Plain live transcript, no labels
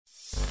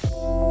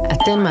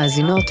אתן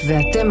מאזינות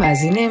ואתם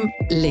מאזינים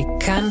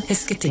לכאן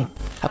הסקטים,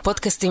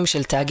 הפודקאסטים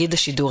של תאגיד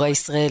השידור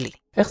הישראלי.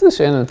 איך זה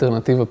שאין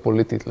אלטרנטיבה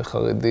פוליטית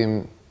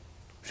לחרדים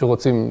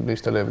שרוצים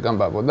להשתלב גם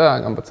בעבודה,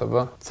 גם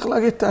בצבא? צריך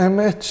להגיד את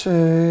האמת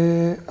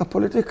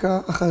שהפוליטיקה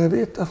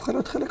החרדית הפכה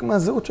להיות חלק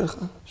מהזהות שלך.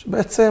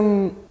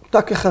 שבעצם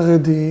אתה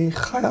כחרדי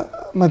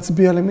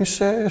מצביע למי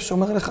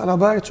ששומר לך על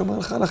הבית, שומר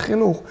לך על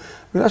החינוך.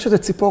 בגלל שזה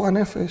ציפור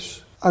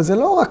הנפש. אז זה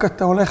לא רק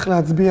אתה הולך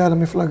להצביע על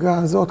המפלגה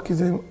הזאת, כי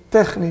זה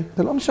טכני.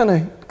 זה לא משנה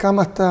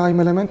כמה אתה עם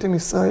אלמנטים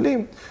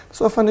ישראלים.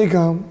 בסוף אני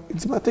גם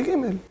הצבעתי ג'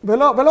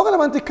 ולא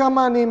רלוונטי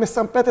כמה אני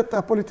מסמפת את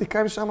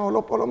הפוליטיקאים שם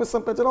או לא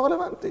מסמפת, זה לא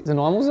רלוונטי. זה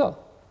נורא מוזר.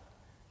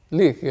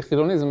 לי,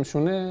 כחילוני, זה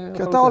משונה.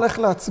 כי אתה הולך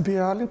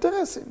להצביע על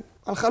אינטרסים,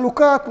 על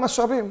חלוקת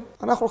משאבים.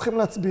 אנחנו הולכים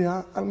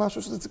להצביע על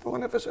משהו שזה ציפור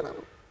הנפש שלנו.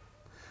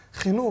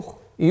 חינוך.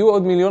 יהיו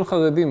עוד מיליון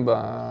חרדים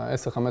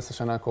ב-10-15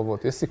 שנה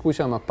הקרובות. יש סיכוי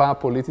שהמפה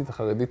הפוליטית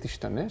החרדית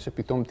תשתנה,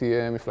 שפתאום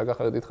תהיה מפלגה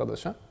חרדית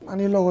חדשה?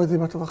 אני לא רואה את זה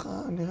בטווח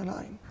הנראה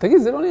לעין.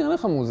 תגיד, זה לא נראה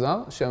לך מוזר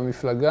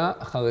שהמפלגה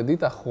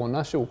החרדית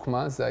האחרונה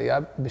שהוקמה, זה היה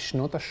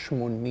בשנות ה-80,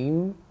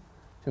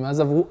 שמאז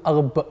עברו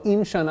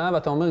 40 שנה,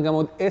 ואתה אומר גם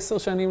עוד 10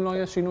 שנים לא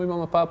היה שינוי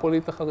במפה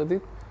הפוליטית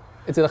החרדית?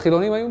 אצל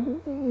החילונים היו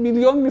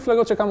מיליון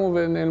מפלגות שקמו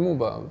ונעלמו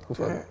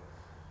בתקופה.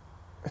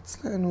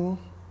 אצלנו,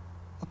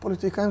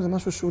 הפוליטיקאים זה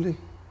משהו שולי.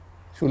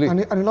 שולי.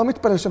 אני לא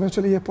מתפלל שהבן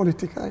שלי יהיה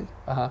פוליטיקאי.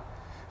 אני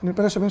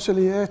מתפלל שהבן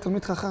שלי יהיה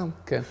תלמיד חכם.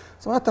 כן.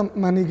 זאת אומרת,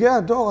 מנהיגי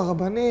הדור,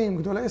 הרבנים,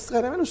 גדולי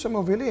ישראל, הם אלו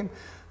שמובילים.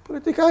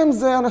 פוליטיקאים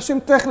זה אנשים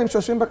טכניים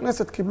שיושבים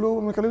בכנסת,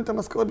 מקבלים את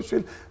המשכורת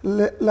בשביל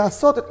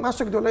לעשות את מה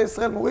שגדולי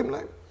ישראל מורים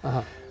להם.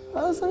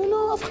 אז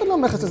אף אחד לא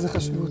מייחס לזה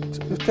חשיבות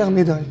יותר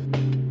מדי.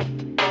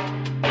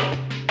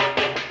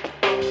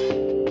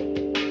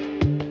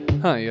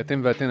 היי,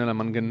 אתם ואתן על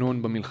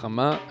המנגנון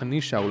במלחמה,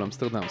 אני שאול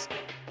אמסטרדמסקי.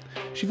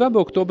 7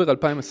 באוקטובר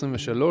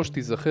 2023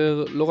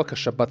 תיזכר לא רק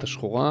השבת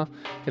השחורה,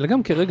 אלא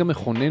גם כרגע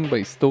מכונן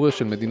בהיסטוריה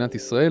של מדינת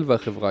ישראל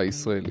והחברה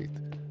הישראלית.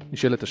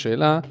 נשאלת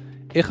השאלה,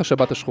 איך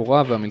השבת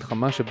השחורה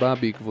והמלחמה שבאה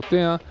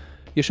בעקבותיה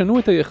ישנו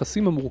את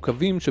היחסים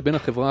המורכבים שבין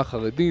החברה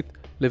החרדית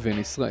לבין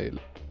ישראל.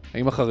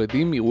 האם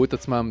החרדים יראו את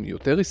עצמם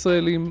יותר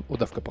ישראלים או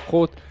דווקא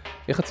פחות?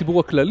 איך הציבור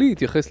הכללי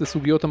יתייחס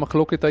לסוגיות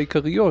המחלוקת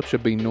העיקריות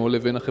שבינו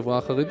לבין החברה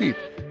החרדית?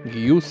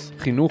 גיוס,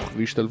 חינוך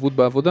והשתלבות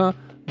בעבודה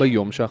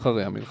ביום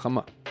שאחרי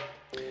המלחמה.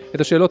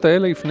 את השאלות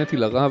האלה הפניתי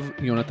לרב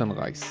יונתן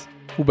רייס.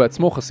 הוא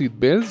בעצמו חסיד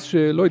בלז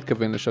שלא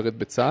התכוון לשרת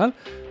בצה"ל,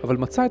 אבל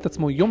מצא את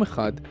עצמו יום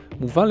אחד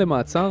מובל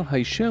למעצר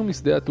הישר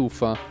משדה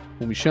התעופה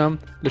ומשם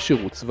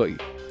לשירות צבאי.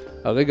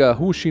 הרגע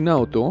ההוא שינה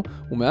אותו,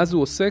 ומאז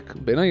הוא עוסק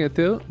בין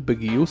היתר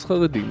בגיוס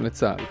חרדים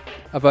לצה"ל.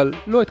 אבל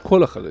לא את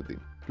כל החרדים,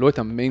 לא את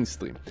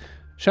המיינסטרים.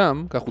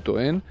 שם, כך הוא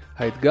טוען,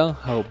 האתגר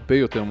הרבה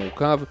יותר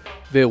מורכב,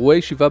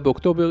 ואירועי 7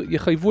 באוקטובר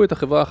יחייבו את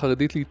החברה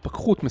החרדית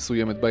להתפכחות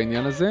מסוימת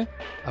בעניין הזה,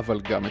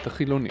 אבל גם את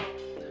החילונים.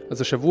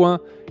 אז השבוע,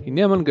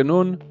 הנה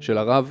המנגנון של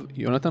הרב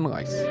יונתן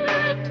רייס.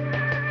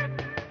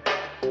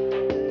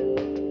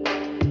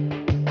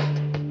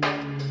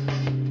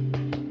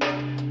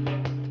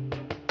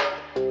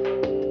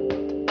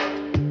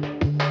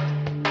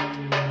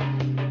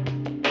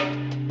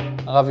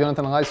 הרב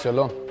יונתן רייס,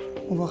 שלום.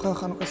 וברכה,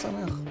 חנוכה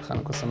שמח.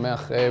 חנוכה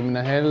שמח.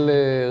 מנהל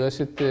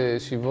רשת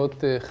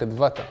ישיבות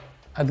חדוותה.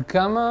 עד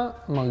כמה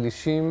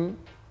מרגישים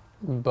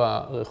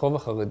ברחוב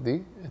החרדי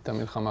את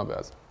המלחמה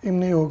בעזה? אם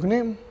נהיה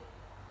הוגנים,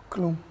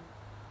 כלום.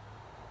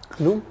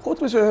 כלום? חוץ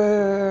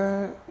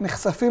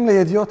משנחשפים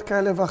לידיעות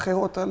כאלה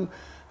ואחרות על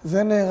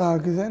זה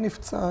נהרג, זה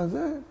נפצע,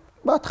 זה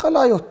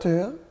בהתחלה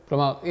יותר.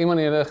 כלומר, אם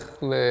אני אלך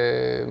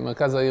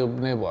למרכז העיר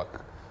בני ברק,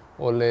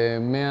 או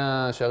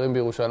ל100 שערים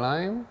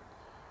בירושלים,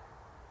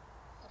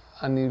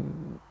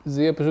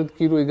 זה יהיה פשוט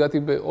כאילו הגעתי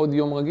בעוד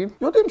יום רגיל?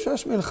 יודעים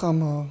שיש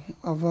מלחמה,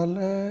 אבל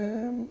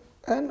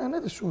אין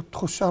איזושהי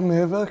תחושה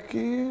מעבר,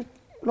 כי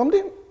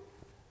לומדים.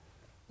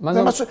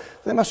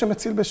 זה מה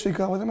שמציל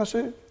בשגרה, וזה מה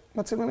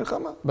שמציל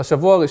במלחמה.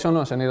 בשבוע הראשון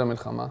או השני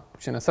למלחמה,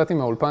 כשנסעתי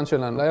מהאולפן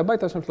שלנו, היה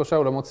הביתה שם 3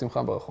 אולמות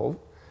שמחה ברחוב,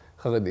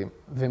 חרדים,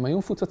 והם היו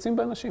מפוצצים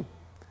באנשים.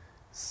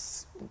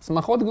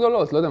 שמחות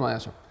גדולות, לא יודע מה היה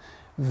שם.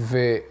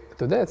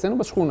 ואתה יודע, אצלנו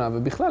בשכונה,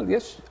 ובכלל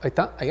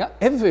היה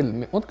אבל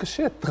מאוד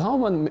קשה,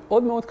 טראומה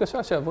מאוד מאוד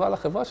קשה שעברה על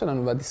החברה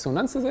שלנו,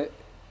 והדיסוננס הזה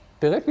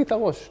פירק לי את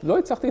הראש. לא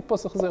הצלחתי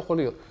לתפוס איך זה יכול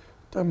להיות.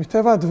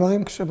 מטבע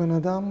הדברים, כשבן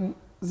אדם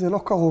זה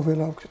לא קרוב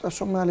אליו, כשאתה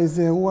שומע על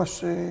איזה אירוע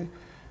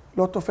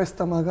שלא תופס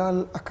את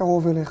המעגל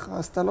הקרוב אליך,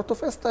 אז אתה לא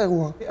תופס את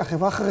האירוע.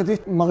 החברה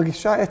החרדית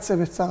מרגישה עצב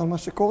וצער על מה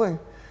שקורה,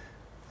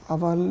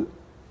 אבל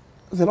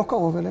זה לא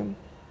קרוב אליהם,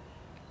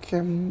 כי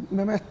הם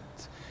באמת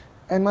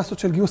אין מסות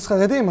של גיוס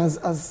חרדים,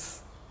 אז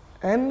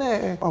אין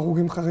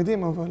הרוגים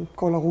חרדים, אבל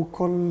כל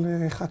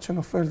אחד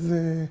שנופל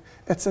זה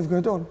עצב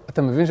גדול.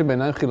 אתה מבין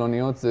שבעיניים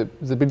חילוניות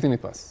זה בלתי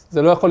נתפס.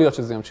 זה לא יכול להיות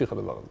שזה ימשיך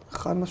הדבר הזה.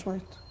 חד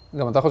משמעית.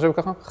 גם אתה חושב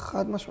ככה?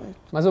 חד משמעית.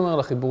 מה זה אומר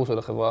לחיבור של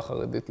החברה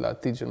החרדית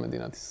לעתיד של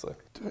מדינת ישראל?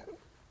 תראה,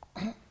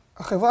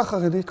 החברה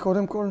החרדית,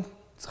 קודם כל,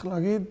 צריך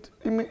להגיד,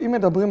 אם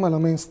מדברים על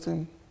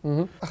המיינסטרים,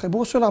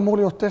 החיבור שלה אמור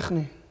להיות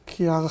טכני,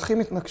 כי הערכים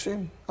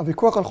מתנגשים.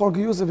 הוויכוח על כל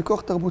גיוס זה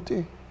ויכוח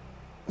תרבותי.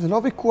 זה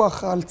לא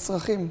ויכוח על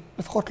צרכים,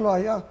 לפחות לא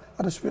היה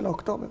עד 7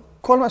 לאוקטובר.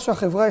 כל מה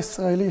שהחברה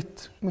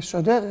הישראלית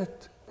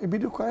משדרת, היא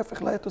בדיוק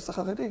ההפך לאתוס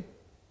החרדי.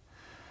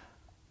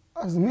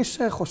 אז מי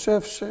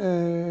שחושב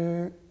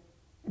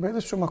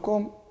שבאיזשהו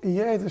מקום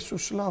יהיה איזשהו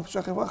שלב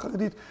שהחברה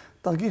החרדית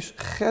תרגיש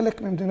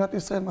חלק ממדינת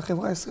ישראל,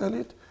 מהחברה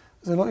הישראלית,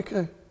 זה לא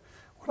יקרה.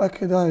 אולי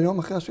כדאי היום,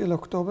 אחרי 7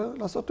 לאוקטובר,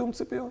 לעשות תיאום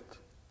ציפיות.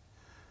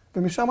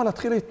 ומשם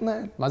להתחיל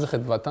להתנהל. מה זה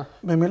חדוותה?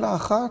 במילה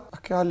אחת,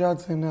 הקהל יעד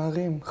זה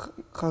נערים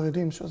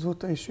חרדים שעזבו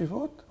את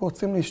הישיבות,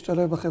 ורוצים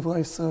להשתלב בחברה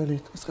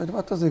הישראלית. אז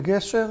חדוותה זה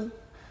גשר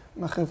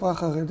מהחברה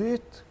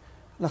החרדית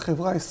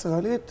לחברה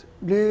הישראלית,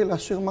 בלי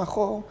להשאיר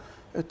מאחור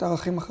את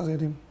הערכים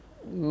החרדים.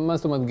 מה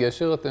זאת אומרת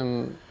גשר?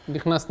 אתם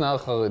נכנס נער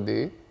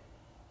חרדי,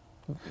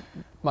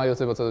 מה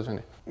יוצא בצד השני?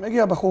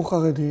 מגיע בחור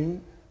חרדי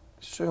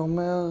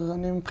שאומר,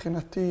 אני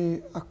מבחינתי,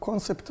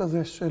 הקונספט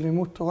הזה של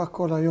לימוד תורה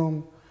כל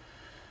היום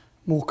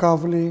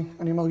מורכב לי,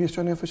 אני מרגיש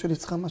שהנפש שלי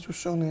צריכה משהו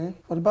שונה,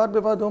 אבל בד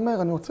בבד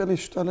אומר, אני רוצה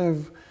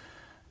להשתלב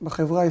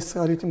בחברה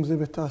הישראלית, אם זה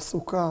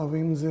בתעסוקה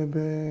ואם זה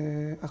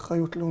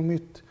באחריות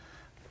לאומית,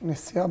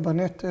 נשיאה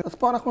בנטל. אז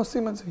פה אנחנו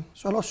עושים את זה.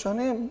 3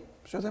 שנים,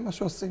 שזה מה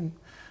שעושים.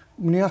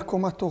 בנייה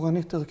קומה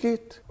תורנית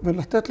ערכית,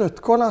 ולתת לו את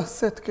כל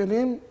הסט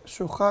כלים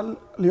שאוכל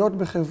להיות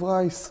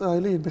בחברה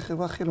ישראלית,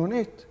 בחברה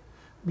חילונית,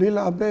 בלי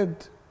לאבד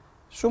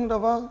שום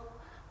דבר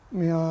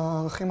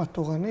מהערכים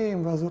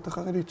התורניים והזהות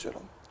החרדית שלו.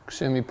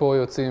 כשמפה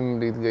יוצאים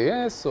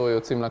להתגייס, או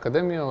יוצאים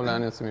לאקדמיה, או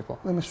לאן יוצאים מפה?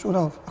 זה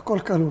משולב, הכל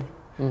כלול.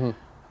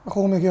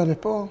 בחור מגיע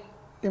לפה,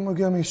 אם הוא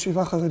מגיע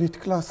מישיבה חרדית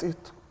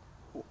קלאסית,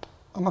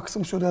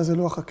 המקסימום שיודע זה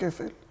לוח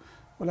הכפל,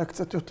 אולי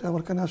קצת יותר,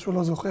 אבל כנראה שהוא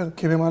לא זוכר,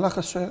 כי במהלך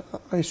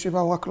הישיבה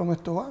הוא רק לומד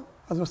תורה,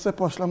 אז הוא עושה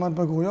פה השלמת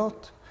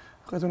בגרויות,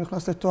 אחרי זה הוא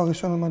נכנס לתואר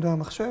ראשון במדעי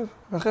המחשב,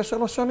 ואחרי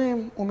 3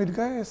 שנים הוא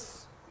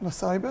מתגייס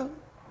לסייבר,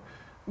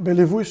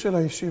 בליווי של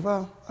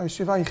הישיבה.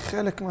 הישיבה היא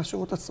חלק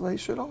מהשירות הצבאי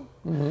שלו,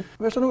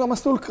 ויש לנו גם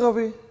מסלול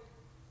קרבי,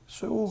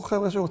 שהוא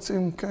חבר'ה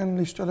שרוצים כן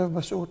להשתלב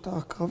בשירות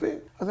הקרבי,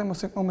 אז הם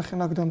עושים כמו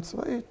מכינה קדם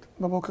צבאית,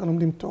 בבוקר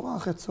לומדים תורה,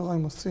 אחרי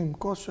צהריים עושים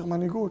כושר,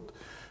 מנהיגות,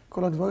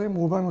 כל הדברים,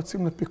 רובם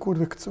יוצאים לפיקוד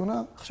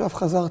וקצונה. עכשיו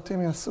חזרתי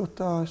מיעשו,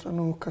 יש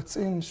לנו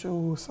קצין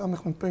שהוא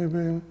סמ"פ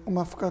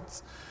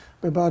במפקץ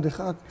בבה"ד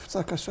 1,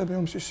 נפצע קשה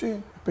ביום שישי,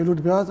 פעילות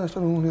בעזה, יש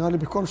לנו נראה לי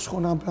בכל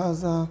שכונה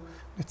בעזה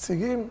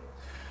נציגים,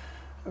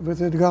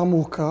 וזה אתגר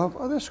מורכב.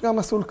 אז יש גם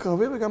מסלול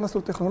קרבי וגם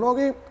מסלול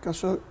טכנולוגי,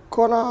 כאשר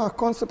כל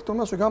הקונספט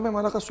אומר שגם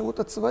במהלך השירות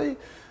הצבאי,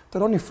 אתה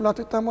לא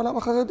נפלט מהעולם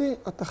החרדי,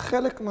 אתה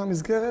חלק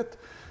מהמסגרת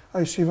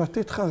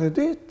הישיבתית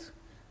חרדית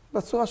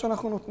בצורה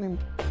שאנחנו נותנים.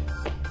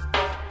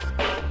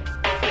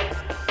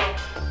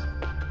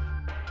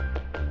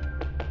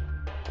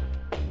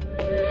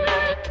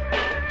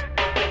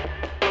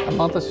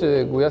 אמרת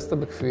שגויסת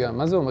בכפייה.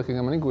 מה זה אומר? כי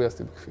גם אני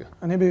גויסתי בכפייה.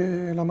 אני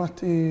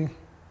למדתי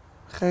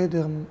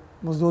חיידר,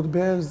 מוסדות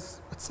בעלז,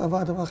 בצבא,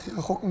 הדבר הכי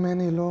רחוק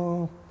ממני,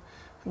 לא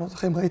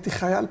זוכר אם ראיתי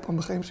חייל פעם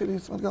בחיים שלי,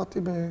 זאת אומרת, גרתי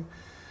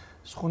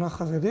בשכונה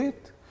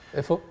חרדית.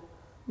 איפה?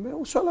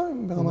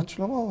 בירושלים, ברמת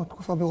שלמה,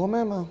 תקופה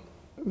ברוממה,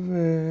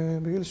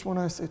 ובגיל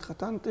 18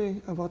 התחתנתי,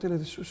 עברתי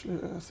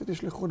עשיתי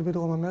שליחות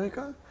בדרום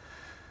אמריקה,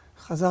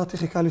 חזרתי,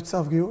 חיכה לי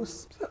צו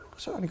גיוס.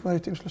 עכשיו אני כבר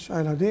הייתי עם 3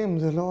 ילדים,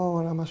 זה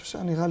לא משהו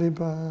שהיה נראה לי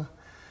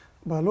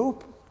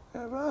בלופ,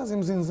 ואז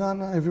עם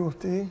זינזנה הביאו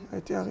אותי,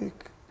 הייתי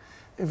עריק,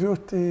 הביאו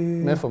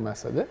אותי... מאיפה?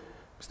 מהשדה?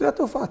 בשדה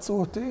התעופה עצרו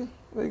אותי,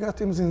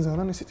 והגעתי עם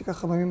זינזנה, ניסיתי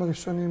ככה בימים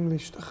הראשונים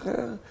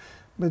להשתחרר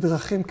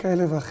בדרכים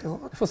כאלה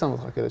ואחרות. איפה שמו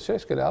אותך? כאלה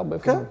 6? כאלה 4?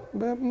 כן,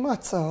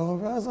 במעצר,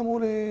 ואז אמרו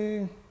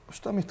לי, או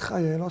שאתה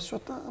מתחייל, או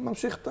שאתה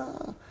ממשיך את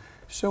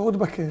השירות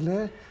בכלא,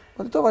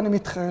 ואמרתי, טוב, אני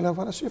מתחייל,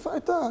 אבל השאיפה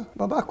הייתה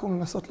בבקו"ם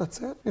לנסות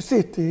לצאת.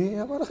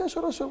 ניסיתי, אבל אחרי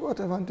 3 שבועות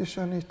הבנתי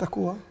שאני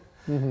תקוע.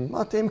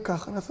 אמרתי, אם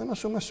ככה, נעשה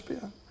משהו משפיע.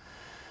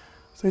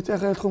 אז הייתי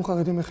אחרי תחום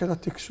חרדים מחיל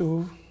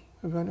התקשוב,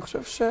 ואני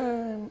חושב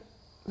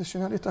שזה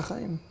שינה לי את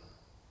החיים.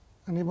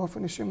 אני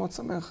באופן אישי מאוד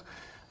שמח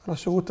על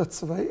השירות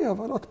הצבאי,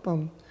 אבל עוד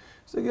פעם,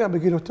 זה הגיע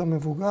בגיל יותר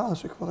מבוגר,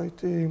 שכבר היה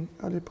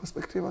לי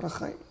פרספקטיבה על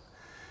החיים.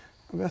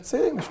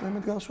 והצעירים יש להם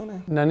אתגר שונה.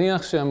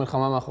 נניח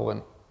שהמלחמה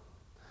מאחורינו,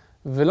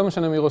 ולא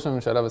משנה מי ראש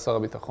הממשלה ושר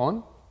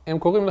הביטחון, הם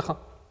קוראים לך.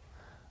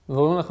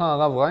 ואומרים לך,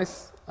 הרב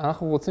רייס,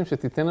 אנחנו רוצים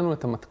שתיתן לנו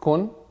את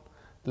המתכון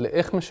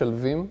לאיך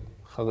משלבים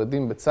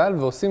חרדים בצה"ל,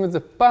 ועושים את זה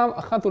פעם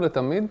אחת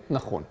ולתמיד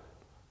נכון.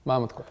 מה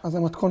המתכון? אז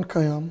המתכון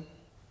קיים,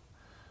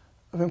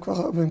 והם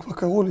כבר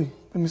קראו לי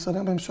במשרדי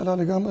הממשלה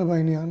לגמרי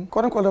בעניין.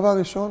 קודם כל, דבר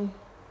ראשון,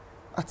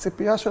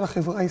 הציפייה של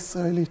החברה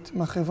הישראלית,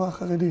 מהחברה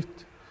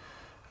החרדית,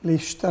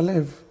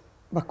 להשתלב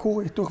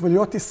בכור היתוך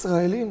ולהיות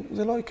ישראלים,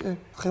 זה לא יקרה.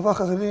 החברה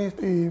החרדית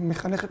היא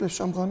מחנכת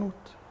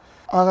לשמרנות.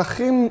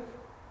 הערכים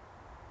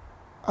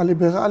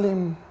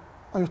הליברליים,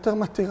 היותר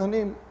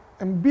מתירנים,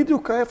 הם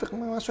בדיוק ההפך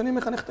ממה שאני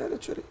מחנך את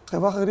הילד שלי.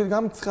 החברה החרדית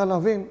גם צריכה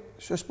להבין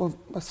שיש פה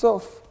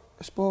בסוף,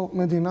 יש פה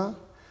מדינה,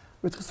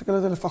 וצריך להסתכל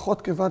על זה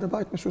לפחות כוועד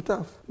הבית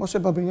משותף. כמו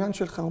שבבניין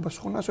שלך או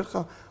בשכונה שלך,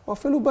 או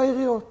אפילו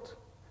בעיריות,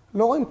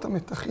 לא רואים את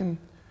המתחים.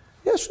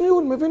 יש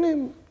ניהול,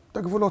 מבינים את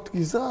הגבולות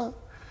גזרה,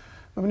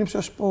 מבינים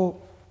שיש פה,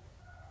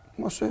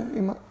 כמו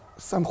שעם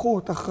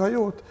סמכות,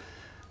 אחריות,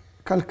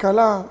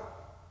 כלכלה,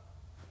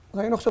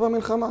 ראינו עכשיו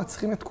במלחמה,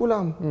 צריכים את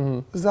כולם.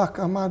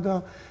 זק"א, מד"א,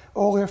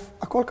 עורף,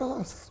 הכל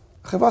קרס.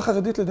 החברה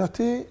החרדית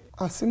לדעתי,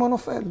 האסימון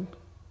נופל.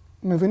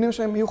 מבינים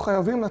שהם יהיו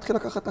חייבים להתחיל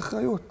לקחת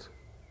אחריות.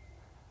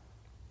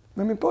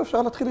 ומפה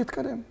אפשר להתחיל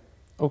להתקדם.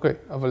 אוקיי,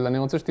 אבל אני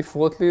רוצה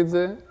שתפרוט לי את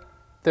זה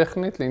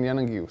טכנית לעניין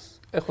הגיוס.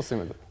 איך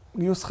עושים את זה?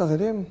 גיוס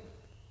חרדים?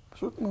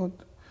 פשוט מאוד.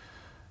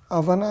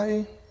 ההבנה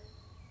היא,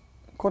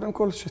 קודם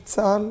כל,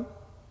 שצה"ל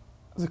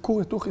זה כור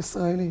היתוך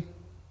ישראלי.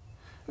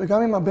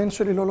 וגם אם הבן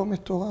שלי לא לומד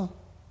תורה,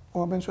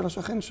 או הבן של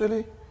השכן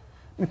שלי,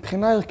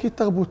 מבחינה ערכית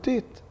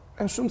תרבותית,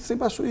 אין שום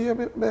סיבה שהוא יהיה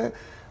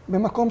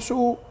במקום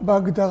שהוא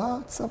בהגדרה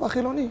צבא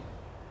חילוני.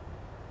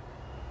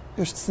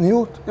 יש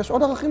צניעות, יש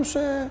עוד ערכים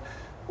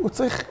שהוא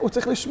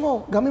צריך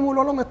לשמור, גם אם הוא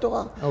לא לומד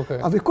תורה.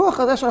 אוקיי. הוויכוח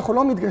הזה שאנחנו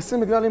לא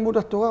מתגייסים בגלל לימוד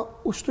התורה,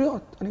 הוא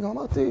שטויות. אני גם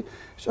אמרתי,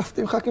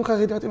 ישבתי עם ח"כים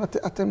חרדים,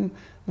 אתם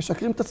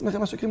משקרים את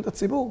עצמכם, משקרים את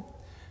הציבור.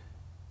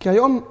 כי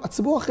היום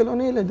הציבור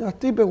החילוני,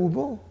 לדעתי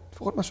ברובו,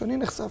 לפחות מה שאני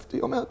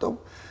נחשפתי, אומר, טוב,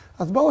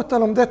 אז בואו את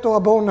הלומדי תורה,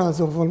 בואו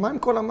נעזוב, אבל מה עם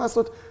כל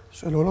המסות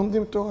שלא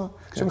לומדים תורה,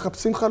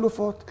 שמחפשים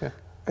חלופות?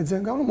 את זה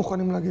הם גם לא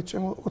מוכנים להגיד,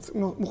 שהם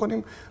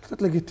מוכנים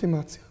לתת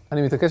לגיטימציה.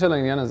 אני מתעקש על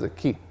העניין הזה,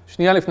 כי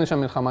שנייה לפני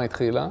שהמלחמה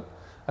התחילה,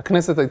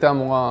 הכנסת הייתה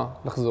אמורה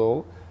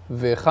לחזור,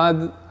 ואחד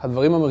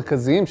הדברים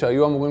המרכזיים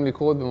שהיו אמורים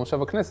לקרות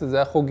במושב הכנסת, זה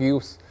היה חוק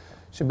גיוס,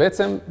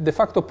 שבעצם דה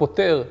פקטו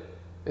פותר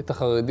את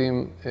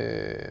החרדים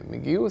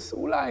מגיוס,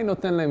 אולי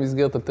נותן להם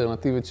מסגרת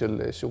אלטרנטיבית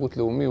של שירות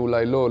לאומי,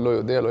 אולי לא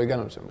יודע, לא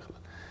הגענו לשם בכלל.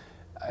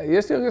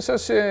 יש לי הרגשה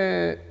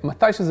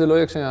שמתי שזה לא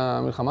יהיה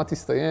כשהמלחמה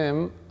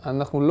תסתיים,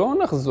 אנחנו לא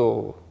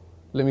נחזור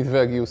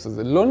למתווה הגיוס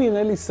הזה. לא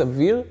נראה לי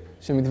סביר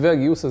שמתווה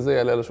הגיוס הזה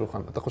יעלה על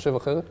השולחן. אתה חושב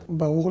אחרת?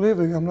 ברור לי,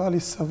 וגם לא היה לי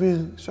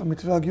סביר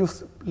שהמתווה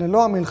הגיוס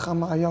ללא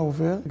המלחמה היה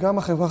עובר. גם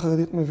החברה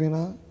החרדית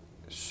מבינה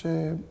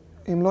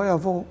שאם לא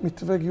יעבור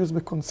מתווה גיוס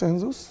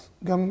בקונסנזוס,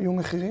 גם יהיו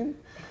מחירים,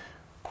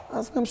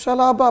 אז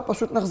ממשלה הבאה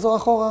פשוט נחזור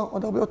אחורה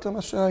עוד הרבה יותר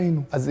מה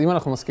שהיינו. אז אם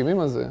אנחנו מסכימים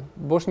על זה,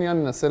 בוא שנייה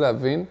ננסה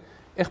להבין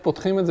איך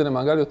פותחים את זה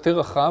למעגל יותר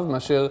רחב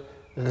מאשר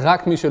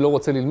רק מי שלא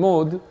רוצה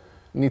ללמוד,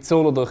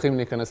 ניצור לו דרכים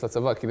להיכנס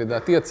לצבא. כי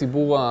לדעתי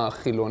הציבור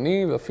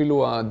החילוני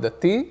ואפילו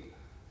הדתי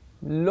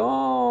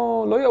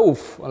לא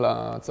יעוף על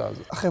ההצעה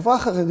הזאת. החברה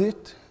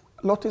החרדית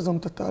לא תיזום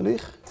את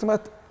התהליך. זאת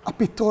אומרת,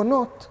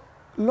 הפתרונות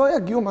לא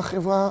יגיעו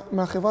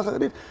מהחברה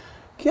החרדית,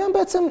 כי הם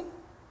בעצם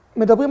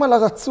מדברים על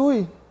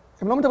הרצוי,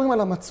 הם לא מדברים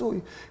על המצוי.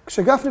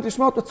 כשגפני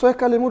תשמע אותו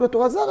צועק על לימוד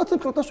התורה, זה הרצוי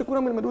מבחינתו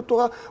שכולם ילמדו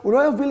תורה, הוא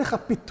לא יביא לך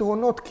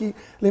פתרונות, כי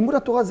לימוד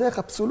התורה זה דרך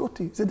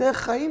אבסולוטי, זה דרך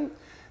חיים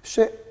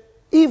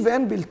שאי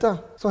ואין בלתה.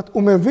 זאת אומרת,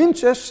 הוא מבין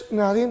שיש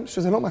נערים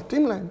שזה לא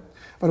מתאים להם,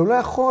 אבל הוא לא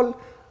יכול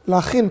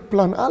להכין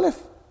פלן א'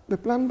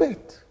 ופלן ב',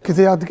 כי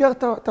זה יאתגר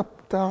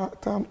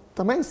את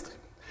המיינסטרים.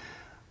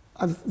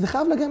 אז זה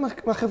חייב להגיע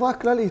מהחברה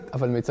הכללית.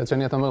 אבל מצד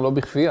שני אתה אומר לא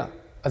בכפייה.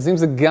 אז אם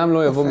זה גם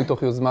לא יבוא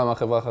מתוך יוזמה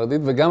מהחברה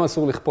החרדית, וגם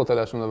אסור לכפות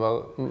עליה שום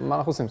דבר, מה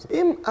אנחנו עושים?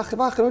 אם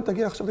החברה החילונית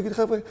תגיע עכשיו, תגיד,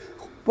 חבר'ה,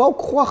 בואו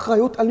קחו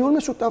אחריות על ניהול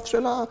משותף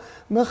של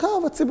המרחב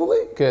הציבורי.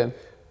 כן.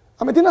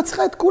 המדינה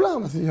צריכה את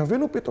כולם. אז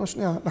יבינו פתאום,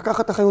 שנייה,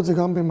 לקחת אחריות זה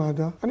גם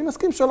במד"א. אני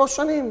מסכים 3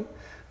 שנים.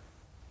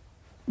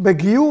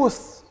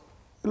 בגיוס,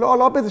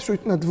 לא באיזושהי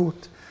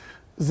התנדבות.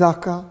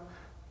 זקה,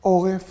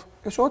 עורף.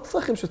 יש עוד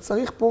צרכים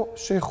שצריך פה,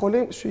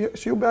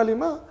 שיהיו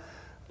בהלימה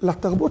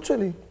לתרבות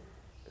שלי.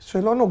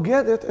 שלא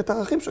נוגדת את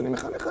הערכים שאני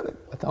מחנך עליהם.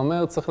 אתה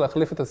אומר, צריך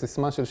להחליף את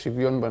הסיסמה של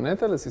שוויון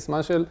בנטל,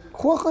 לסיסמה של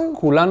קחו אחריות.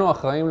 כולנו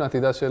אחראים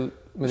לעתידה של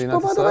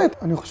מדינת ישראל.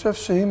 אני חושב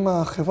שאם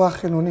החברה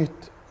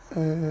החילונית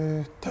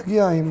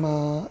תגיע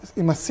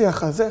עם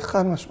השיח הזה,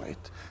 חד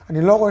משמעית.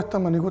 אני לא רואה את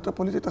המנהיגות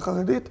הפוליטית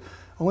החרדית,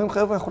 אומרים,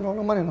 חבר'ה, אנחנו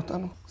לא מעניין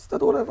אותנו.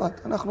 תסתדרו לבד.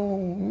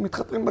 אנחנו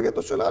מתחפרים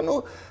בגטו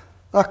שלנו,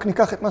 רק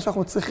ניקח את מה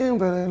שאנחנו צריכים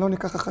ולא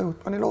ניקח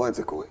אחריות. אני לא רואה את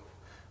זה קורה.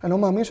 אני לא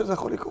מאמין שזה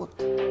יכול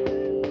לקרות.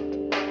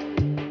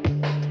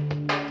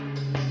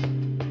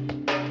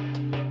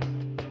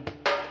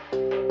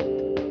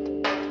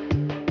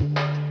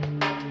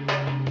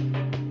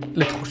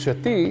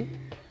 לתחושתי,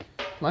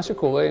 מה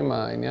שקורה עם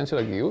העניין של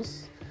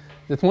הגיוס,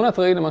 זה תמונת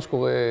ראי למה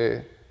שקורה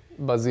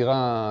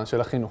בזירה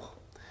של החינוך.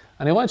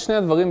 אני רואה את שני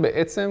הדברים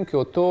בעצם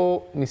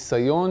כאותו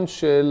ניסיון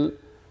של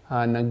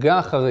ההנהגה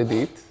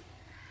החרדית,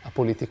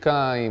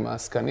 הפוליטיקאים,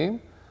 העסקנים,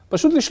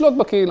 פשוט לשלוט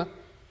בקהילה.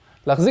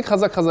 להחזיק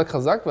חזק, חזק,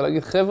 חזק,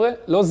 ולהגיד, חבר'ה,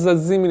 לא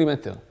זזים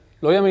מילימטר.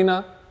 לא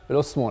ימינה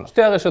ולא שמאלה.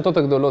 שתי הרשתות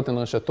הגדולות הן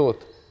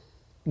רשתות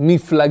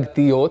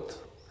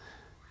מפלגתיות,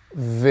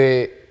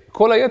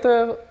 וכל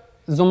היתר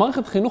זו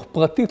מערכת חינוך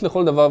פרטית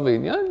לכל דבר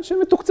ועניין,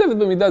 שמתוקצבת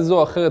במידה זו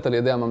או אחרת על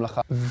ידי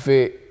הממלכה.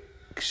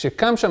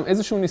 וכשקם שם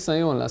איזשהו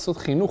ניסיון לעשות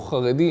חינוך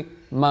חרדי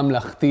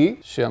ממלכתי,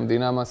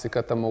 שהמדינה מעסיקה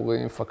את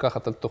המורים,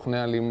 מפקחת על תוכני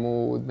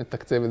הלימוד,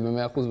 מתקצבת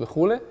ב100%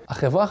 וכו',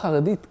 החברה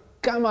החרדית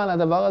קמה על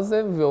הדבר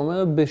הזה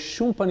ואומרת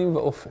בשום פנים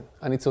ואופן.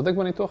 אני צודק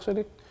בניתוח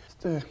שלי? אז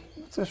תראה,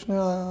 אני רוצה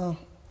שנייה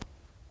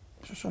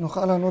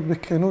שנוכל לענות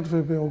בכנות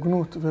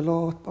ובהוגנות, ולא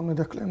עוד פעם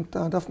מדקלם את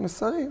הדף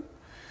מסרים.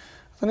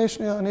 אז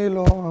אני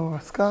לא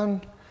עסקן,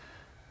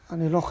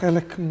 אני לא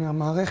חלק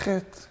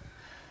מהמערכת,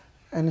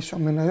 אין לי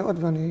שם מניות,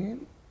 ואני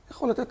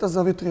יכול לתת את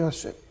הזווית ראייה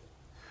שלי.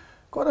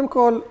 קודם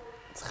כל,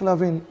 צריך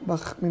להבין,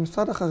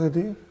 בממסד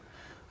החרדי,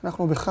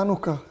 אנחנו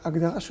בחנוכה,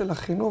 הגדרה של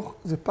החינוך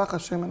זה פח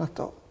השמן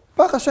הטהור.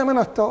 פח השמן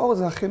הטהור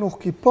זה החינוך,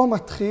 כי פה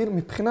מתחיל,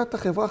 מבחינת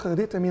החברה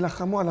החרדית, הם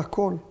ילחמו על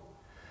הכל.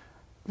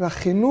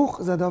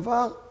 והחינוך זה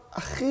הדבר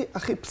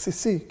הכי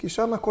בסיסי, כי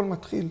שם הכל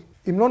מתחיל.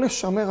 אם לא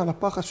נשמר על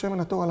הפח השמן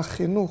הטוב, על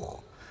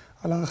החינוך,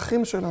 על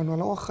הערכים שלנו,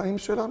 על אורח חיים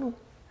שלנו,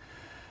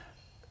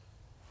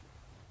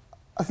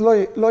 אז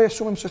לא יהיה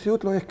שום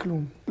המשכיות, לא יהיה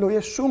כלום. לא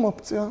יהיה שום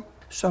אופציה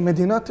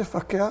שהמדינה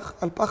תפקח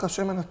על פח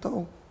השמן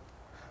הטהור,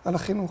 על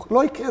החינוך.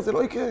 לא יקרה, זה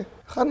לא יקרה.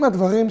 אחד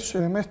מהדברים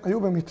שבאמת היו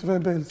במתווה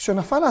בלז,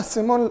 שנפל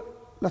האסימון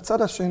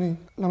לצד השני,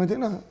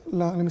 למדינה,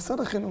 למשרד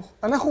החינוך,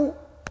 אנחנו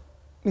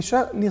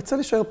נרצה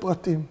להישאר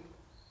פרטים.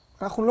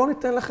 אנחנו לא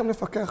ניתן לכם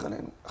לפקח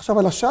עלינו. עכשיו,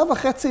 על השעה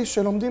וחצי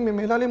שלומדים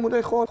ממילא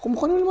לימודי חול, אנחנו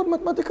מוכנים ללמוד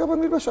מתמטיקה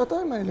במילא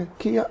בשעתיים האלה.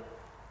 כי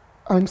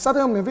המשרד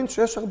היום מבין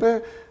שיש הרבה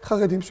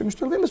חרדים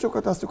שמשתלבים בשוק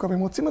התעסוקה והם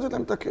רוצים לתת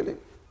להם את הכלים.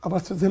 אבל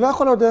זה לא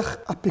יכול להיות דרך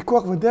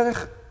הפיקוח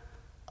ודרך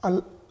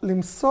על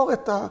למסור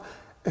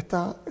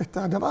את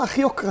הדבר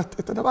הכי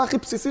יוקרתי, את הדבר הכי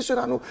בסיסי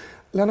שלנו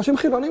לאנשים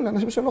חילונים,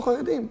 לאנשים שהם לא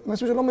חרדים,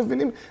 לאנשים שלא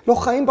מבינים, לא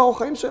חיים באורח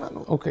חיים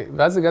שלנו. אוקיי,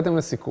 ואז הגעתם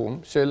לסיכום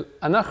של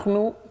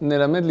אנחנו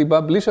נלמד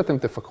ליבה בלי שאתם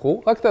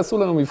תפקחו, רק תעשו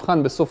לנו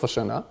מבחן בסוף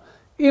השנה.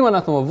 אם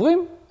אנחנו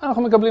עוברים,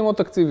 אנחנו מקבלים עוד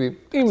תקציבים.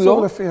 אם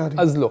לא,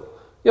 אז לא.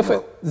 יפה,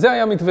 זה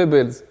היה מתווה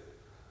בלז.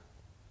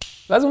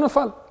 ואז הוא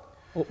נפל.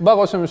 בא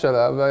ראש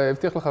הממשלה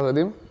והבטיח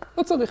לחרדים,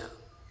 לא צריך,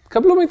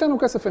 תקבלו מאיתנו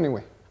כסף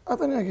anyway.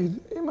 אז אני אגיד,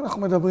 אם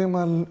אנחנו מדברים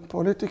על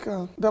פוליטיקה,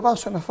 דבר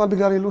שנפל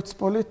בגלל אילוץ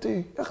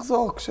פוליטי,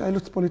 יחזור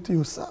כשהאילוץ פוליטי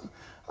יוסר.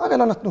 הרי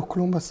לא נתנו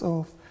כלום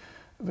בסוף,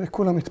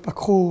 וכולם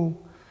התפקחו,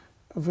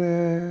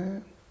 ואני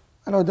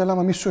לא יודע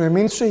למה מישהו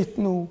האמין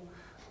שיתנו,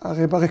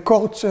 הרי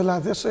ברקורד שלה,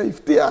 זה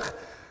שהבטיח,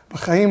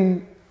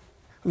 בחיים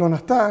לא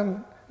נתן,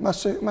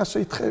 מה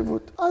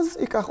שהתחייבות. אז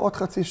ייקח עוד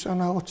חצי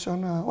שנה,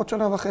 עוד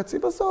שנה וחצי.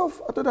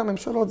 בסוף, אתה יודע,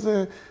 ממשלות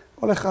זה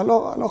הולך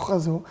הלוך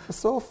חזור.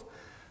 בסוף,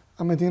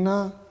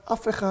 המדינה,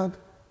 אף אחד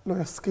לא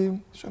יסכים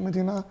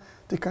שהמדינה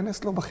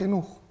תיכנס לו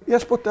בחינוך.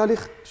 יש פה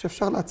תהליך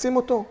שאפשר להעצים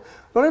אותו,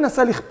 לא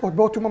ננסה לכפות,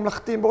 בואו תהיו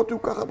ממלכתיים, בואו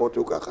תהיו ככה, בואו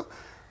תהיו ככה.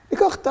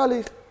 ניקח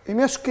תהליך. אם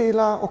יש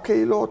קהילה או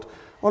קהילות,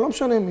 או לא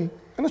משנה מי,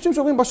 אנשים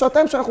שאומרים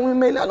בשעתיים שאנחנו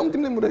ממילא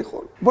לומדים לימודי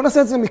חול. בואו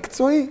נעשה את זה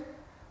מקצועי.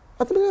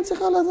 אז המדינה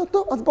צריכה לעשות,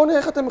 טוב, אז בואו נראה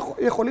איך אתם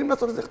יכולים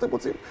לעשות את זה, איך אתם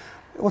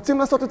רוצים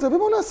לעשות את זה,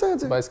 ובואו נעשה את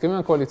זה. בהסכמים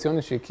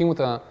הקואליציוניים שהקימו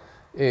את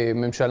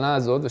הממשלה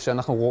הזאת,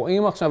 ושאנחנו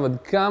רואים עכשיו עד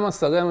כמה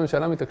שרי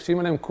הממשלה מתעקשים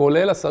עליהם,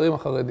 כולל השרים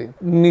החרדים.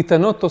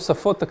 ניתנות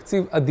תוספות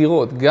תקציב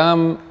אדירות,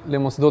 גם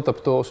למוסדות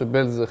הפטור,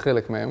 שבלז זה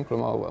חלק מהם,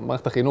 כלומר,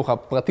 מערכת החינוך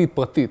הפרטית,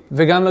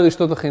 וגם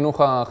לרשתות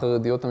החינוך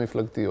החרדיות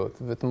המפלגתיות.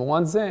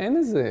 ותמורת זה אין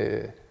איזה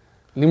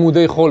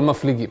לימודי חול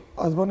מפליגים.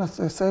 אז בואו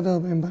נעשה סדר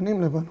בין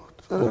בנים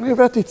לבנות. אני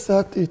הבאתי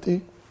צעתי איתי.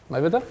 מה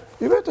הבאת?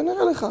 הבאתי,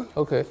 נראה לך.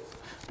 אוקיי.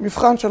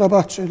 מבחן של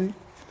הבת שלי,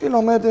 היא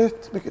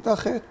לומדת בכיתה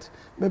ח'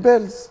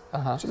 בבלז,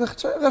 שזה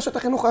רשת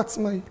החינוך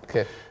העצמאי.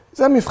 כן.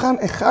 זה מבחן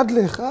אחד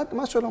לאחד,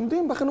 מה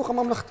שלומדים בחינוך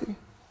הממלכתי.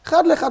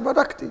 אחד לאחד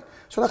בדקתי.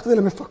 שלחתי את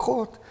זה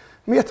למפקחות.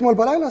 מאתמול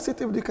בלילה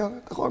עשיתי בדיקה.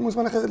 אתה יכול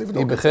מוזמן אחרי זה לבדוק.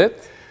 היא בחטא?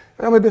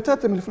 היום היא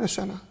בחטא מלפני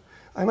שנה.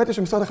 האמת היא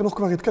שמשרד החינוך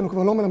כבר התקנו,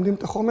 כבר לא מלמדים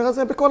את החומר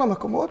הזה בכל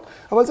המקומות,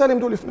 אבל זה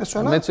לימדו לפני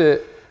שנה. האמת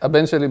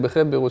שהבן שלי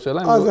בחטא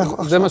בירושלים,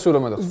 זה מה שהוא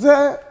לומד.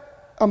 זה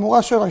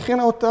המורה שלה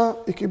הכינה אותה,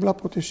 היא קיבלה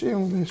פה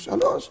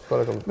 93,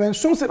 ואין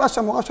שום סיבה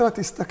שהמורה שלה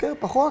תסתכר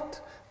פחות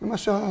ממה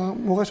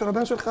שהמורה של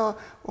הבן שלך,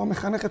 או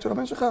המחנכת של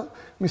הבן שלך,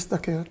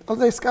 מסתכרת. על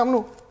זה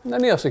הסכמנו.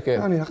 נניח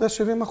שכן. נניח, זה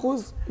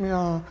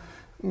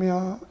 70%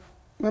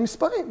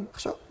 מהמספרים.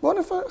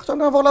 עכשיו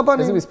נעבור לבנים.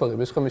 איזה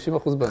מספרים? יש 50%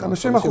 בנות.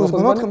 50%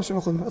 בנות, 50%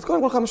 בנות. אז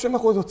קודם כל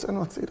 50%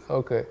 הוצאנו הצידה.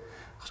 אוקיי.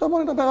 עכשיו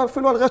בואו נדבר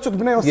אפילו על רשת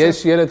בני יוסף.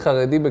 יש ילד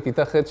חרדי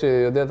בכיתה ח'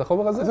 שיודע את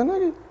החומר הזה? אז אני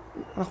אגיד,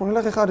 אנחנו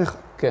נלך אחד-אחד.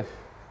 כן.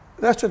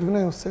 רשת בני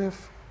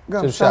יוסף,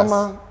 גם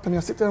שמה, אני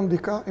עשיתי היום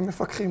בדיקה עם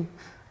מפקחים,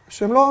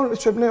 שהם לא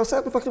של בני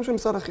יוסף, מפקחים של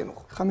משרד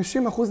החינוך. 50%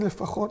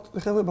 לפחות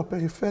לחבר'ה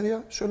בפריפריה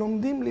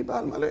שלומדים ליבה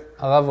על מלא.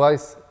 הרב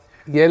רייס,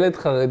 ילד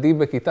חרדי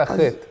בכיתה ח'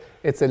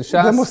 אצל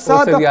ש"ס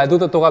או אצל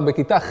יהדות התורה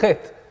בכיתה ח'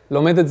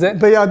 לומד את זה?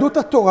 ביהדות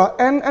התורה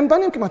אין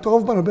בנים כמעט,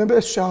 רוב בנות,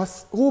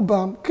 בש"ס,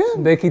 רובם, כן.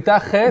 בכיתה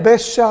ח'?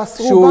 בש"ס, רובם גם.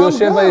 שהוא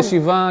יושב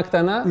בישיבה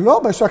הקטנה?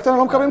 לא, בישיבה הקטנה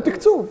לא מקבלים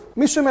תקצוב.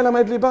 מי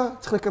שמלמד ליבה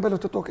צריך לקבל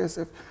את אותו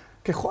כסף.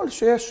 ככל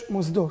שיש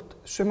מוסדות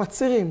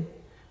שמצהירים,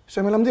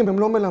 שמלמדים, הם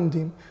לא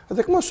מלמדים, אז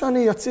זה כמו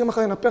שאני אצהיר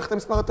מחר, ינפח את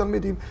מספר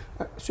התלמידים,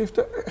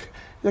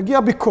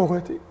 יגיע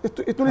ביקורת,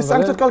 ייתנו לי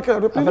סנקציות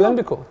כלכליות. אבל אין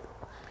ביקורת.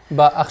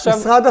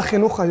 משרד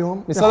החינוך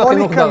היום יכול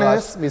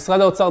להיכנס...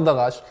 משרד האוצר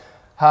דרש,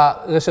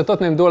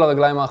 הרשתות נעמדו על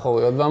הרגליים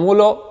האחוריות, ואמרו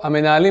לו,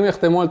 המנהלים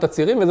יחתמו על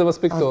תצהירים וזה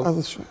מספיק טוב.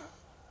 אז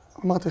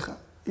אמרתי לך,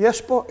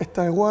 יש פה את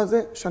האירוע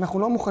הזה שאנחנו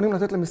לא מוכנים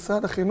לתת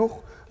למשרד החינוך,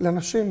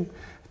 לאנשים,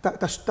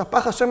 את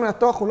הפח השמן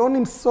הטוב, אנחנו לא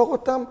נמסור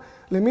אותם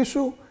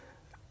למישהו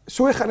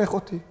שהוא יחנך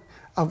אותי.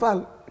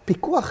 אבל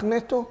פיקוח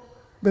נטו,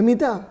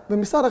 במידה,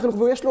 במשרד החינוך,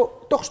 ויש לו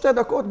תוך 2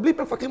 דקות, בלי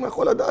מפקחים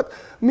יכול לדעת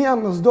מי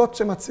המוסדות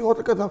שמצהירות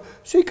לכתב,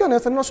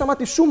 שייכנס, אני לא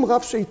שמעתי שום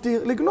רב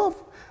שהתיר לגנוב,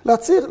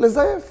 להצהיר,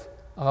 לזייף.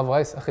 הרב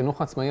רייס,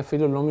 החינוך העצמאי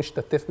אפילו לא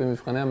משתתף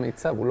במבחני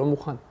המיצ"ב, הוא לא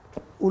מוכן.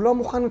 הוא לא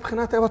מוכן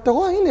מבחינת, אבל אתה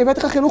רואה, הנה, הבאתי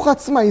לך חינוך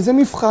העצמאי, זה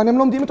מבחן, הם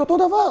לומדים את אותו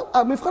דבר.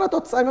 המבחן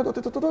התוצאה, הם יודעות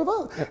את אותו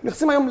דבר.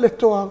 נכנסים היום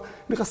לתואר,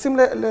 נכנסים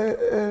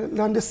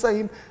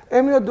להנדסאים,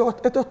 הם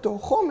יודעות את אותו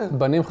חומר.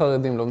 בנים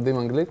חרדים לומדים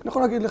אנגלית? אני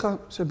יכול להגיד לך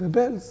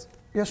שבבלז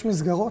יש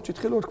מסגרות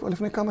שהתחילו עוד כבר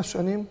לפני כמה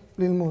שנים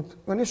ללמוד,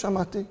 ואני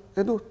שמעתי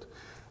עדות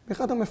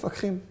מאחד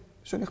המפקחים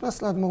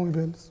שנכנס לאדמו"ר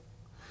מבעלז,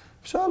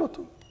 ושאל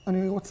אותו,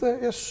 אני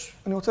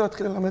רוצה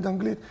להתחיל ללמד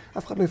אנגלית,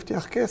 אף אחד לא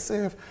הבטיח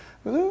כסף,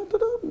 וזה, אתה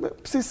יודע,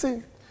 בסיסי. הוא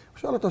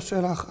שאל אותו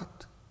שאלה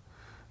אחת,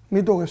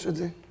 מי דורש את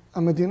זה?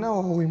 המדינה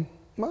או ההורים?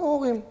 מה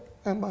ההורים?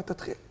 אין בעיה,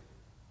 תתחיל.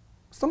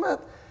 זאת אומרת,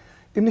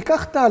 אם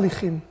ניקח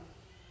תהליכים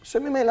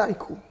שממילא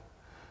יקרו,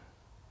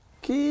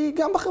 כי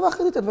גם בחברה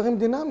החרדית הדברים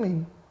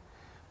דינמיים,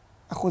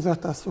 אחוזי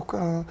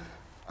התעסוקה,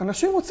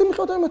 אנשים רוצים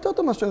לחיות היום יותר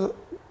טוב מאשר,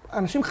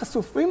 אנשים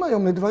חשופים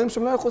היום לדברים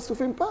שהם לא היו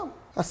חשופים פעם.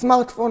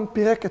 הסמארטפון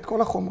פירק את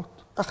כל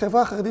החומות.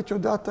 החברה החרדית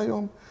יודעת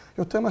היום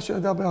יותר מה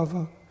שידעה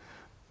בעבר.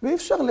 ואי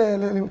אפשר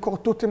למכור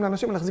תותים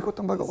לאנשים ולהחזיק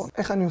אותם בגרון.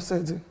 איך אני עושה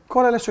את זה?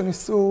 כל אלה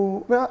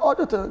שניסו, ועוד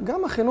יותר,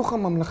 גם החינוך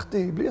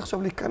הממלכתי, בלי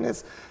עכשיו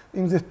להיכנס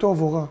אם זה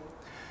טוב או רע.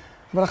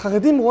 אבל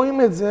החרדים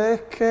רואים את זה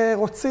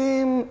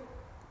כרוצים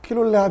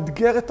כאילו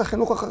לאתגר את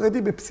החינוך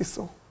החרדי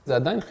בבסיסו. זה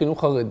עדיין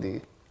חינוך חרדי,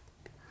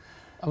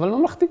 אבל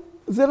ממלכתי.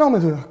 זה לא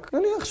מדויק.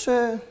 נניח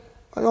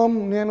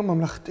שהיום נהיינו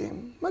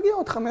ממלכתיים. מגיע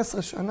עוד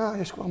 15 שנה,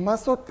 יש כבר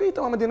מסות,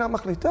 פתאום המדינה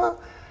מחליטה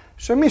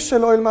שמי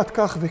שלא ילמד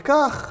כך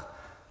וכך,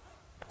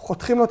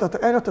 חותכים לו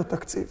אין יותר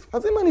תקציב.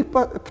 אז אם אני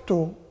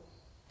פטור,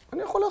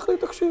 אני יכול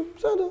להחליט, תקשיב,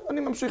 בסדר,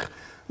 אני ממשיך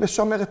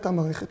לשמר את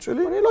המערכת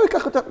שלי, אני לא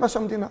אקח יותר מה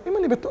שהמדינה. אם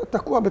אני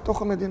תקוע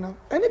בתוך המדינה,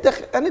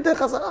 אין לי דרך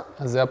חזרה.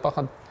 אז זה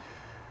הפחד.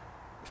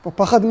 יש פה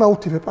פחד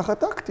מהותי ופחד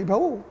טקטי,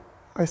 ברור.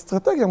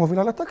 האסטרטגיה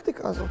מובילה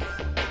לטקטיקה הזאת.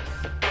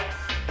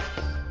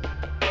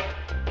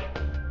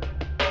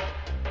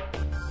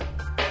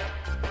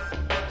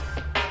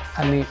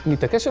 אני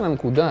מתעקש על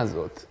הנקודה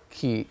הזאת,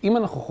 כי אם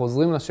אנחנו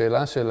חוזרים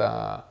לשאלה של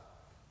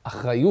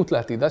האחריות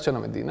לעתידה של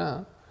המדינה,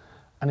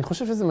 אני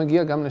חושב שזה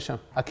מגיע גם לשם.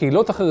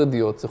 הקהילות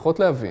החרדיות צריכות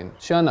להבין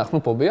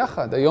שאנחנו פה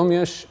ביחד. היום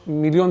יש 1.2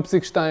 מיליון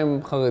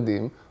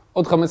חרדים,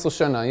 עוד 15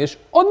 שנה יש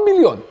עוד 1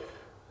 מיליון.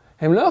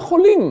 הם לא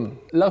יכולים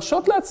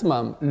להרשות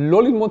לעצמם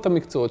לא ללמוד את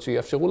המקצועות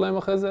שיאפשרו להם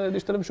אחרי זה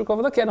להשתלב בשוק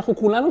העבודה, כי אנחנו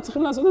כולנו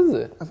צריכים לעשות את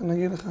זה. אז אני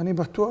אגיד לך, אני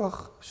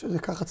בטוח שזה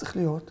ככה צריך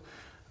להיות,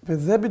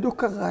 וזה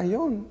בדיוק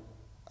הרעיון,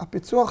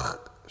 הפיצוח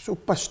שהוא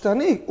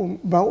פשטני, הוא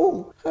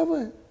ברור. חבר'ה,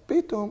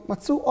 פתאום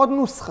מצאו עוד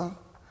נוסחה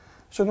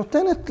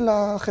שנותנת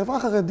לחברה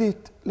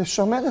החרדית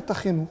לשמר את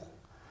החינוך.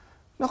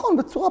 נכון,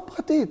 בצורה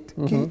פרטית,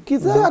 כי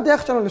זה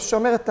הדרך שלנו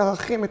לשמר את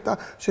הערכים,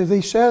 שזה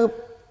יישאר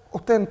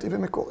אותנטי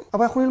ומקורי.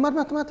 אבל אנחנו נלמד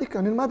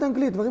מתמטיקה, נלמד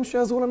אנגלית, דברים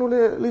שיעזרו לנו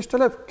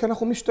להשתלב, כי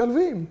אנחנו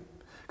משתלבים.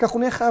 כי אנחנו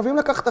נהיה חייבים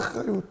לקחת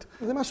אחריות.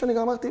 זה מה שאני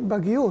גם אמרתי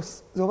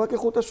בגיוס, זה עובר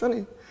כחוט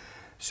השני.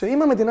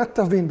 שאם המדינה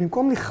תבין,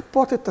 במקום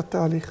לכפות את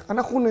התהליך,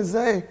 אנחנו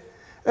נזהה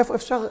איפה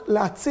אפשר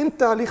להעצים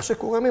תהליך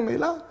שקורה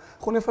ממילא,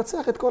 אנחנו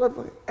נפצח את כל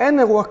הדברים. אין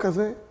אירוע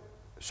כזה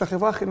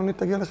שהחברה החילונית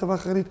תגיע לחברה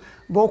החרדית,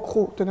 בואו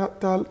קחו,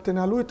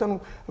 תנהלו איתנו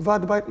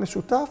ועד בית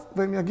משותף,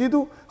 והם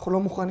יגידו, אנחנו לא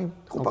מוכנים,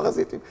 אנחנו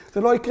פרזיטים.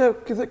 זה לא יקרה,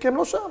 כי הם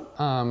לא שם.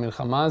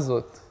 המלחמה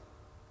הזאת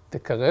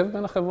תקרב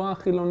בין החברה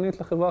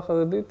החילונית לחברה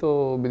החרדית,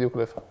 או בדיוק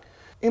להפך?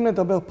 אם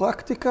נדבר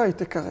פרקטיקה, היא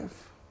תקרב.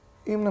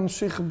 אם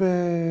נמשיך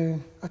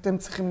אתם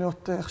צריכים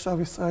להיות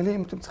עכשיו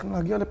ישראלים, אתם צריכים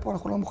להגיע לפה,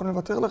 אנחנו לא מוכנים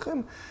לוותר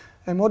לכם,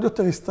 הם עוד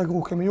יותר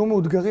הסתגרו, כי הם יהיו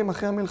מאותגרים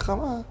אחרי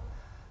המלחמה,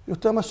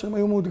 יותר מאשר הם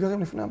היו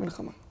מאותגרים לפני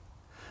המלחמה.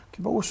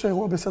 כי ברור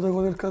שאירוע בסדר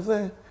גודל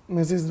כזה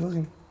מזיז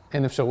דברים.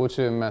 אין אפשרות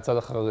שמהצד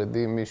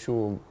החרדי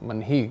מישהו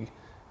מנהיג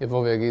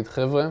יבוא ויגיד,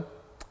 חבר'ה,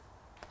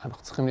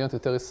 אנחנו צריכים להיות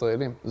יותר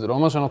ישראלים. זה לא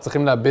אומר שאנחנו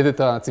צריכים לאבד את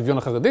הצביון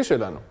החרדי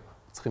שלנו,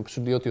 צריכים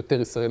פשוט להיות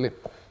יותר ישראלים.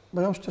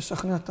 ביום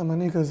שתשכנע את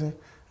המנהיג הזה,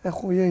 איך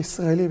הוא יהיה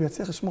ישראלי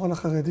ויצליח לשמור על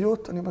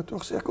החרדיות, אני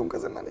בטוח שיקום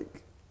כזה מנהיג.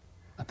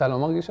 אתה לא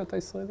מרגיש שאתה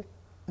ישראלי?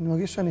 אני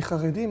מרגיש שאני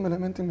חרדי עם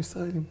אלמנטים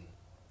ישראלים.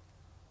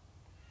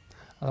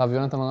 הרב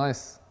יונתן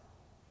רייס,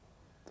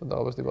 תודה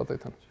רבה שדיברת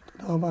איתנו.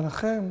 תודה רבה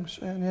לכם,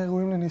 שנהיה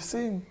ראויים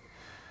לניסים,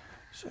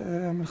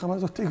 שהמלחמה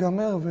הזאת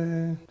תיגמר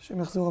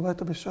ושהם יחזרו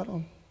הביתה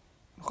בשלום.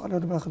 נוכל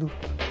להיות באחדות.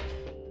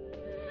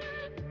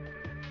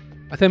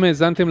 אתם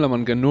האזנתם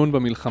למנגנון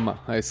במלחמה,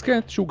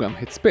 ההסכת שהוא גם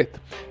הצפת.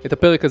 את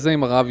הפרק הזה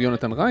עם הרב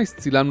יונתן רייס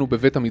צילמנו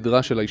בבית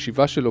המדרש של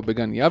הישיבה שלו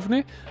בגן יבנה,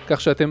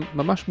 כך שאתם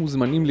ממש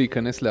מוזמנים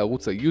להיכנס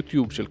לערוץ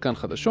היוטיוב של כאן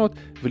חדשות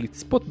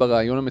ולצפות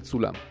ברעיון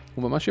המצולם.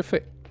 הוא ממש יפה.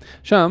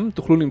 שם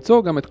תוכלו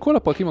למצוא גם את כל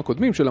הפרקים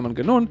הקודמים של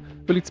המנגנון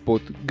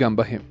ולצפות גם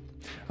בהם.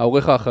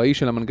 העורך האחראי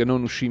של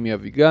המנגנון הוא שימי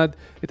אביגד,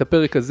 את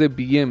הפרק הזה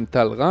ביים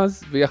טל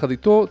רז, ויחד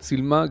איתו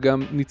צילמה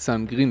גם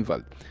ניצן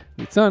גרינוולד.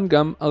 ניצן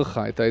גם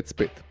ערכה את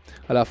ההצפת.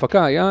 על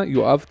ההפקה היה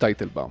יואב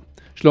טייטלבאום.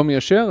 שלומי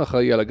אשר,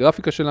 אחראי על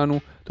הגרפיקה שלנו,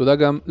 תודה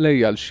גם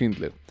לאייל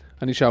שינדלר.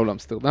 אני שאול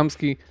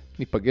אמסטרדמסקי,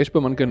 ניפגש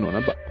במנגנון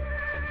הבא.